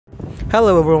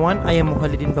Hello everyone, I am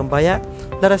Muhalliden Pumbaya.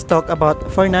 Let us talk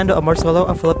about Fernando Amorsolo,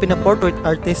 a Filipino portrait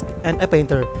artist and a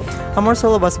painter.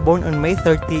 Amorsolo was born on May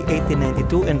 30,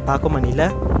 1892 in Paco,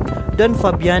 Manila. Don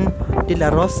Fabian de la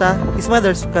Rosa, his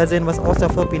mother's cousin, was also a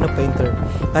Filipino painter.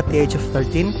 At the age of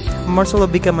 13,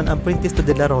 Amorsolo became an apprentice to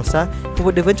de la Rosa, who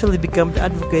would eventually become the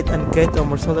advocate and guide to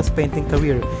Amorsolo's painting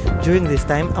career. During this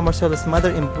time, Amorsolo's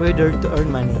mother embroidered to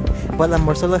earn money, while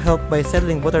Amorsolo helped by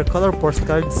selling watercolor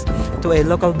postcards to a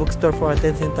local bookstore for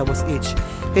 10 centavos each.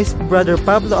 His brother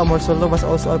Pablo Amorsolo was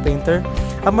also a painter.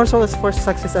 Amorsolo's first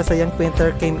success as a young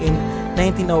painter came in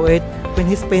 1908 when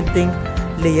his painting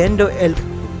Leyendo el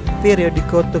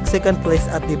Periódico took second place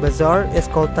at the Bazaar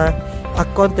Escolta, a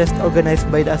contest organized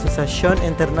by the Asociación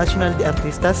Internacional de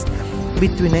Artistas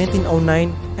between 1909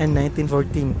 and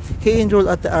 1914. He enrolled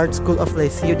at the Art School of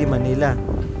Liceo de Manila.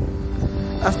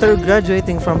 After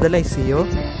graduating from the Liceo,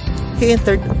 he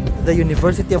entered the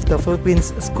University of the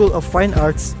Philippines School of Fine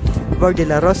Arts, where De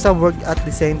La Rosa worked at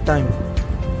the same time.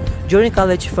 During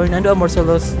college, Fernando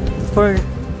Amorsolo's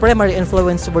primary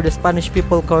influence were the Spanish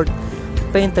people court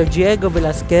painter Diego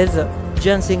Velázquez,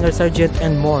 John Singer Sargent,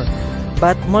 and more.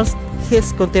 But most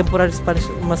his contemporary Spanish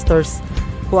masters,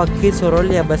 Joaquin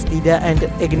Sorolla Bastida and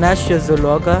Ignacio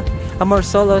Zuluaga.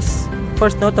 Amorsolo's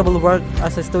first notable work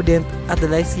as a student at the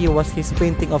Liceo was his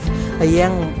painting of a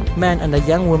young man and a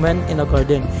young woman in a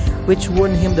garden, which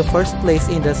won him the first place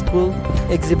in the school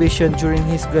exhibition during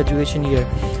his graduation year.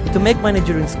 To make money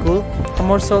during school,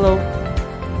 Amorsolo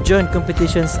joined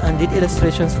competitions and did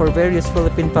illustrations for various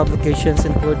Philippine publications,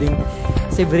 including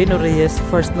Severino Reyes'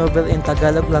 first novel in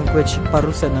Tagalog language,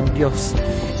 Parusa ng Diyos,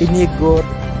 Inigo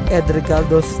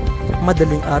Edrigaldo's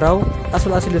Madaling Araw, as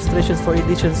well as illustrations for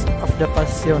editions of The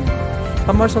Passion.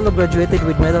 Amorsolo graduated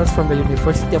with medals from the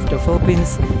University of the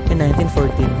Philippines in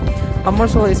 1914.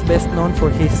 Amorsolo is best known for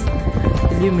his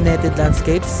illuminated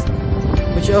landscapes,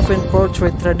 which often portray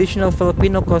traditional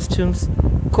Filipino costumes,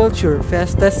 culture,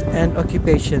 fiestas, and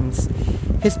occupations.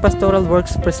 His pastoral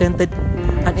works presented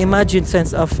an imagined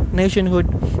sense of nationhood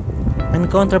and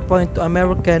counterpoint to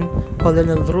American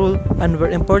colonial rule and were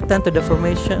important to the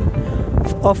formation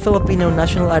of Filipino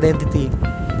national identity.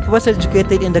 He was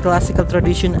educated in the classical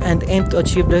tradition and aimed to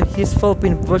achieve his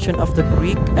Philippine version of the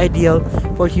Greek ideal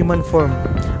for human form.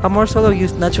 Amorsolo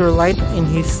used natural light in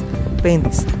his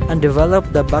paints and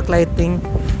developed the backlighting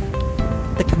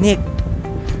technique,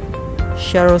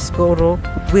 chiaroscuro,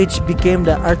 which became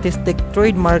the artistic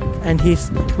trademark and his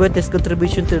greatest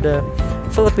contribution to the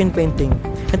Philippine painting.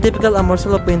 In typical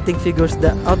Amorsolo painting figures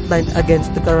the outline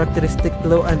against the characteristic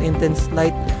low and intense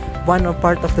light. One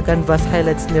part of the canvas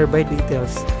highlights nearby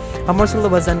details. Amorsolo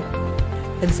was an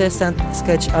incessant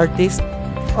sketch artist,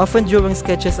 often drawing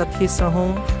sketches at his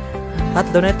home, at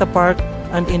Luneta Park,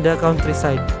 and in the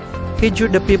countryside. He drew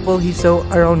the people he saw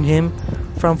around him,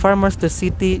 from farmers to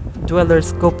city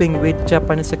dwellers coping with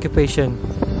Japanese occupation.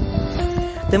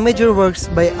 The major works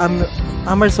by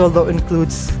Amorsolo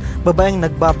includes Babaeng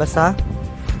Nagbabasa,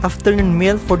 Afternoon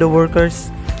Meal for the Workers,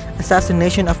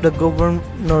 Assassination of the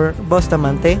Governor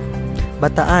Bustamante,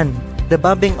 Bataan, The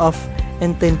Bombing of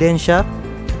Intendencia,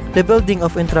 The Building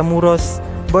of Intramuros,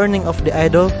 Burning of the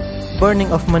Idol,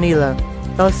 Burning of Manila,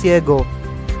 El Ciego,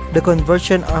 The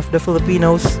Conversion of the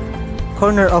Filipinos,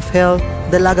 Corner of Hell,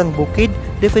 Dalagang Bukid,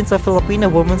 Defense of Filipino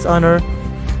Women's Honor,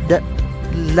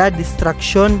 La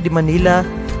Distracción de Manila,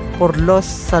 Por los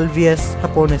Salvias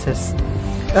Japoneses,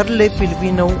 Early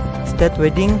Filipino State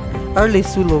Wedding, Early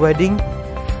Zulu Wedding,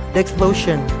 The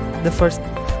Explosion, the first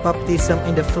baptism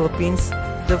in the Philippines,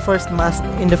 the first mass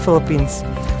in the Philippines,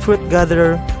 Fruit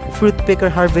Gatherer, Fruit Picker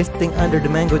harvesting under the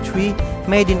mango tree,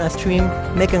 Made in a Stream,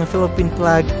 Making a Philippine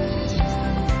Flag,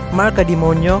 Marca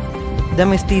Demonyo, The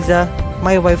Mestiza,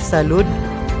 My Wife's Salud,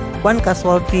 One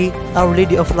Casualty, Our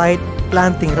Lady of Light,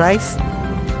 Planting Rice,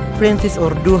 Princess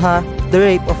Orduha, The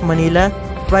Rape of Manila,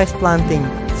 Rice Planting,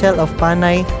 Sale of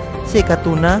Panay,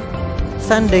 Sikatuna,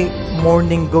 Sunday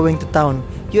Morning Going to Town,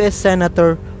 U.S.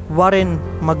 Senator Warren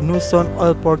Magnuson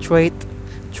Oil Portrait,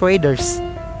 Traders,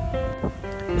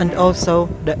 and also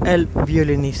the El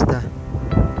Violinista.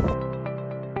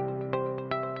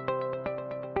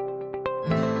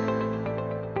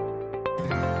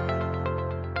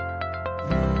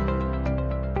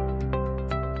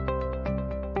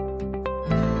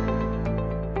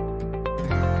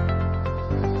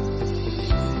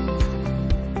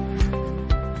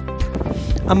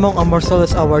 Among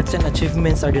Amorsolo's awards and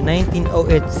achievements are the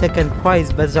 1908 Second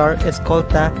Prize Bazaar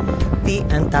Escolta Tea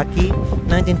and Taki,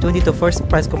 1922 First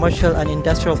Prize Commercial and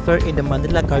Industrial Fair in the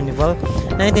Manila Carnival,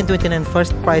 1929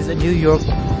 First Prize New York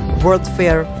World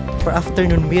Fair, for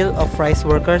afternoon meal of rice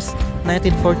workers,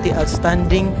 1940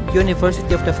 Outstanding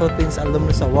University of the Philippines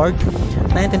Alumnus Award,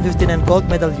 1959 Gold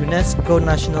Medal UNESCO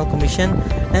National Commission,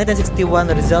 1961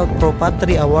 Rizal Pro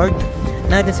Patri Award,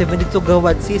 1972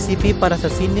 Gawad CCP para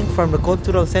sa Sining from the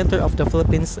Cultural Center of the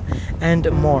Philippines, and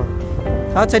more.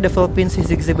 Outside the Philippines,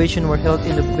 his exhibition were held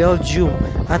in Belgium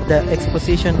at the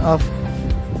Exposition of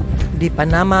the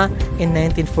Panama in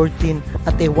 1914,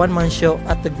 at a one-man show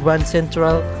at the Grand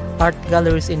Central Art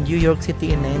Galleries in New York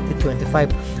City in 1925,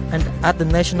 and at the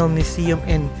National Museum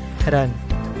in Tehran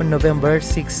on November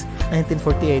 6,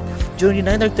 1948. During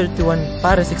the 1931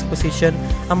 Paris Exposition,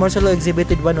 Amorsolo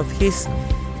exhibited one of his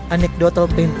anecdotal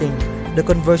painting, The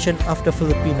Conversion of the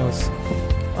Filipinos.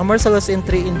 Amorsolo's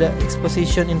entry in the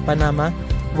exposition in Panama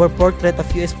were portrait of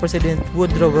U.S. President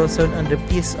Woodrow Wilson and the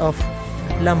piece of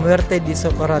La Muerte de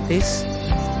Socrates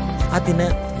at the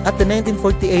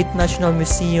 1948 National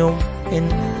Museum in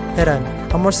Tehran.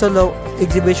 Amorsolo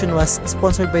exhibition was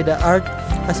sponsored by the Art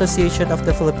Association of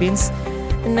the Philippines.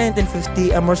 In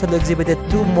 1950, Amorsolo exhibited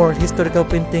two more historical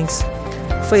paintings,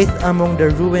 Faith Among the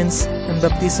Ruins and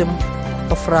Baptism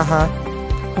of Raha,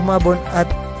 umabon at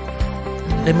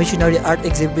the Missionary Art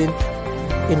Exhibit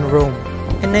in Rome.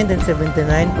 In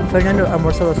 1979, Fernando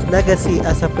Amorsolo's legacy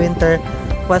as a painter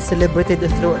was celebrated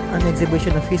through an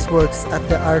exhibition of his works at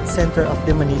the Art Center of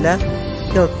the Manila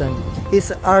Hilton.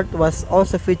 His art was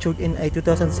also featured in a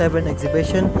 2007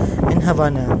 exhibition in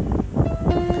Havana.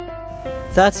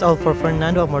 That's all for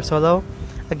Fernando Amorsolo.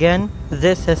 Again,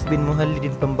 this has been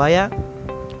Muhalliden Pumbaya.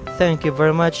 Thank you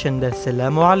very much and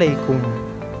Assalamu alaikum.